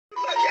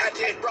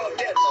brought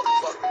that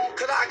motherfucker.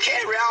 Cause I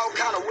carry all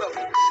kind of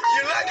weapons.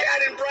 You lucky I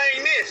didn't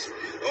bring this.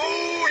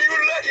 Ooh, you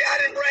lucky I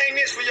didn't bring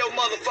this for your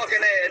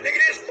motherfucking ass. Nigga,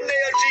 this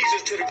nailed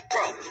Jesus to the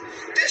cross.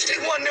 This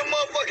is one of them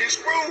motherfucking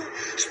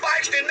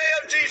spikes that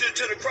nailed Jesus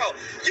to the cross.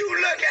 You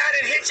lucky I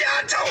didn't hit you.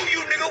 I told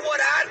you, nigga,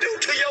 what I do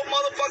to your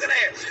motherfucking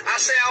ass. I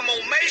say I'm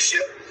gonna make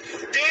sure.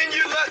 Then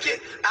you lucky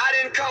I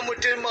didn't come with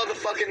this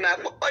motherfucking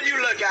knife. Boy,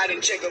 you lucky I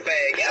didn't check a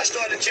bag. I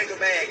started to check a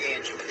bag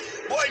in you.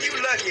 Boy, you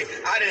lucky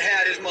I didn't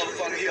have this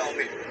motherfucker here on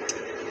me.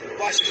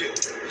 Watch this here.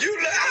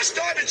 I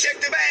started to check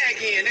the bag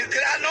in,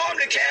 because I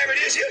normally carry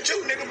this here too,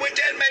 nigga, with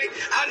that mate.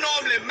 I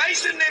normally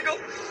mace a nigga,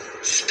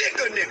 stick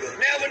a nigga.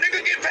 Now, if a nigga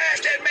get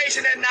past that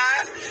mace and that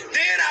knife,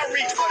 then I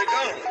reach for the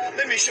gun.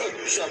 Let me show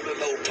you something,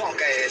 little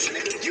punk ass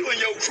nigga. You and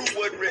your crew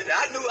wasn't ready.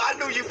 I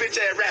knew you bitch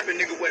ass rapping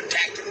nigga wasn't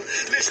tactical.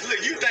 Listen,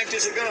 look, you think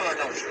this a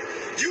gun, don't you?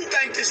 You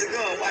think this a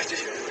gun. Watch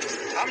this.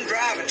 I'm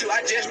driving too.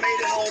 I just made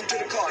it home to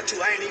the car too.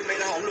 I ain't even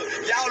made it home. Look,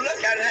 y'all look,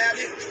 I didn't have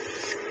it.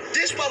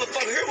 This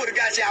motherfucker here would have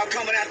got y'all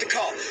coming out the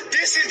car.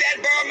 This is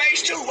that burr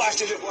mace too. Watch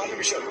this. Boy, let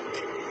me show you.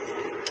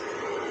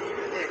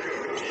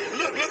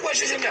 Look what's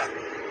in there.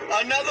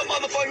 Another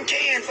motherfucking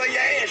can for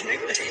your ass,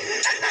 nigga.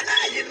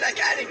 You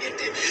lucky I didn't get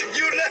this.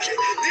 You lucky.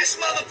 This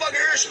motherfucker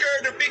here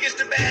scared the biggest,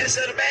 the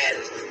baddest of the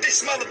baddest.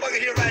 This motherfucker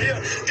here right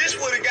here. This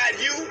would have got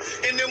you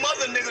and them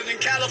other niggas in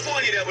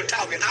California that were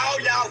talking.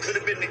 All y'all could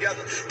have been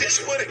together.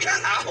 This would have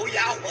got all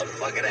y'all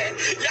motherfucking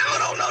ass.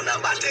 Y'all don't know nothing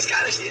about this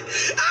kind of shit.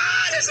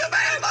 This is a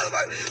bad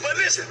motherfucker. But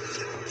listen,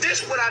 this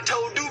is what I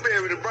told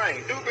Dewberry to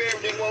bring. Dewberry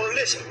didn't want to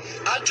listen.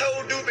 I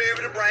told Dewberry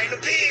to bring the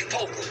pig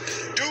poker.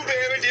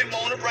 Dewberry didn't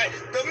want to bring.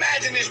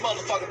 Imagine this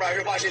motherfucker right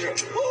here. Watch this. I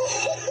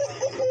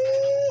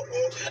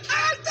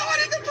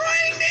started to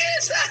bring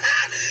this.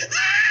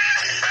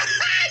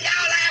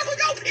 Y'all ass was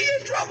gonna be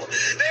in trouble.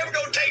 They were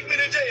gonna take me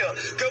to jail.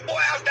 Cause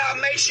boy, after I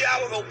made sure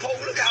I was gonna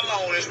poke, look how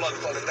long this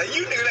motherfucker thing.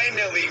 You niggas ain't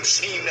never even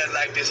seen nothing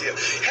like this here.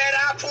 Had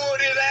I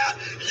pulled it out,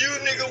 you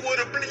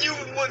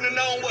wouldn't have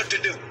known what to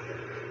do.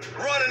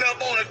 Running up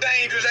on a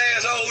dangerous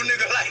ass old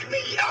nigga like me,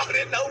 y'all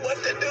didn't know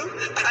what to do.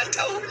 I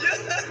told you.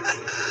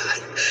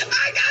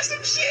 I got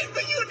some shit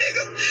for you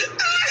niggas.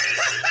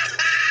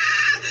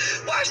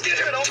 Watch this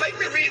here. Don't make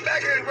me reach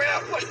back here and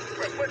grab. What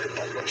the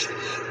fuck shit?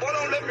 Boy,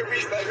 don't let me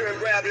reach back here and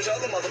grab this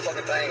other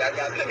motherfucking thing I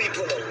got. Let me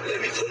pull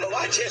over.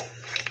 Watch it.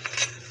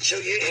 Show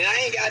you. And I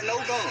ain't got no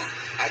gun.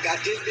 I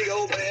got this big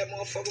old bad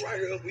motherfucker right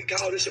here. We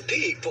call this a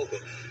pig poker.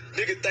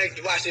 Nigga think,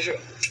 watch this here.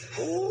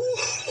 Ooh,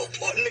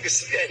 boy, nigga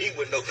see that, he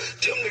wouldn't know.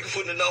 Them niggas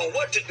wouldn't have known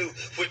what to do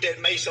with that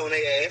mace on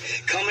their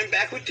ass. Coming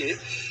back with this.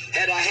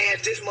 Had I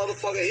had this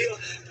motherfucker here,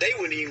 he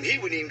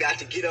wouldn't even got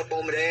to get up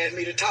on me to ask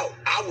me to talk.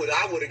 I would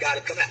have got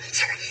to come out,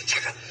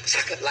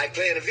 sucker, like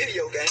playing a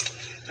video game.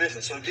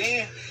 Listen, so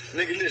then,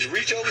 nigga, listen,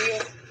 reach over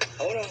here.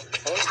 Hold on.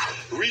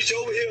 Reach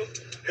over here.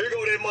 Here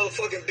go that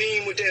motherfucking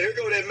beam with that. Here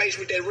go that mace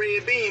with that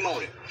red beam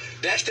on it.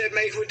 That's that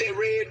mace with that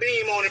red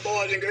beam on it,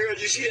 boys and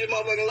girls. You see that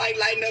motherfucking light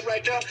lighting up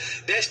right there?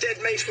 That's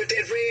that mace with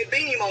that red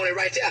beam on it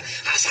right there.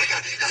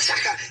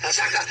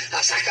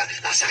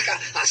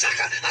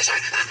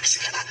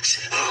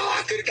 Oh,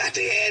 I could have got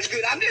their ass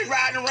good. I'm just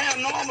riding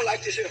around normal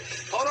like this here.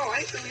 Hold on, I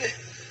ain't through yet.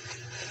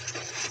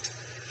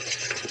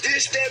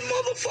 This that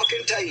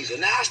motherfucking taser.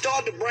 Now I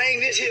started to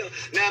bring this here.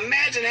 Now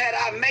imagine had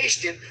I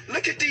maced him.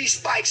 Look at these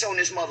spikes on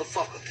this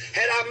motherfucker.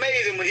 Had I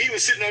made him when he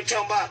was sitting there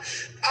talking about,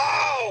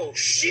 oh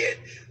shit,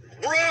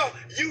 bruh,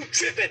 you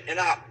tripping. And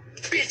I,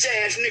 bitch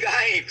ass nigga,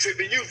 I ain't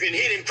tripping. You can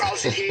hit him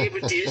across the head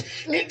with this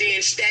and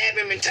then stab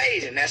him and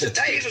tase him. That's a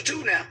taser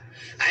too now.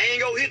 I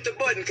ain't gonna hit the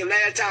button because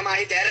last time I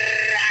hit that,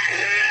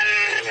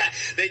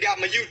 they got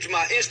my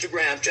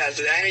Instagram chat,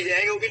 so I ain't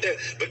gonna get that.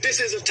 But this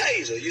is a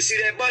taser. You see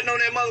that button on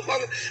that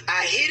motherfucker?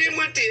 I hit him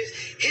with this,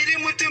 hit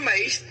him with the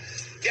mace,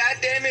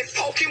 goddamn it,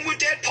 poke him with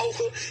that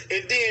poker,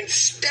 and then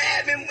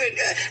stab him with,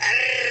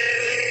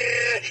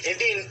 and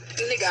then,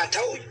 nigga, I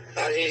told you.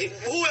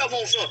 Whoever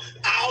wants some,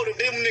 all of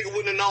them niggas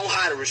wouldn't have known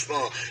how to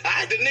respond.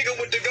 The nigga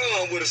with the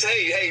gun would have said,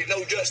 hey,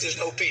 no justice,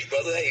 no peace,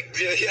 brother. Hey,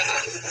 yeah.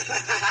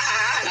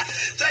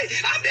 Say,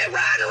 I'm just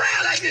riding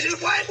around like this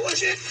white boy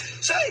shit.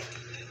 Say,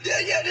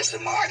 yeah, this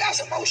tomorrow. I got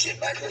some more shit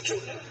back there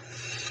too.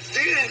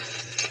 Then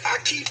I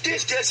keep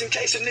this just in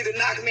case a nigga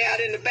knock me out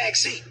in the back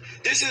seat.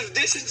 This is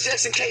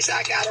just in case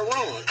I gotta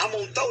run. I'm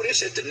gonna throw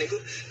this at the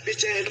nigga,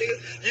 bitch ass nigga.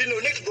 You know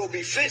nigga gonna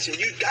be flinching.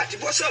 You got to,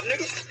 what's up,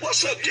 nigga?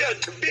 What's up, yeah,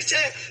 bitch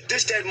ass?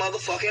 This that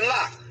motherfucking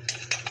lock.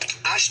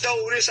 I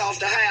stole this off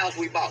the house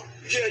we bought.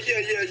 Yeah.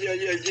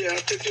 I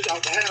took this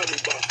off the house we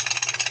bought.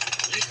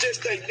 You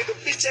just think, nigga,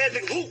 bitch ass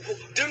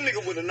nigga, them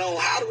nigga would have known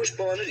how to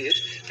respond to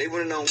this. They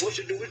would have known what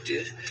to do with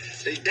this.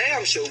 They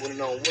damn sure would have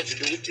known what to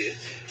do with this.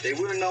 They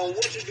would have known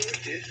what to do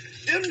with this.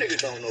 Them niggas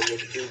don't know what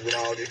to do with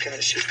all this kind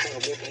of shit kind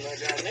of weapon I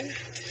got, man.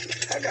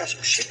 I got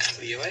some shit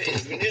for your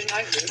ass. This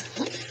night,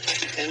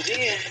 and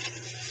then,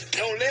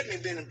 don't let me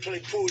been and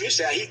pull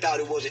this out. He thought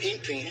it was an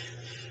ink pen.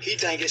 He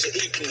think it's an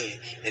ink pen,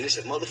 and it's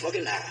a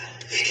motherfucking knife.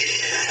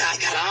 I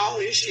got all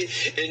this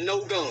shit and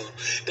no gun.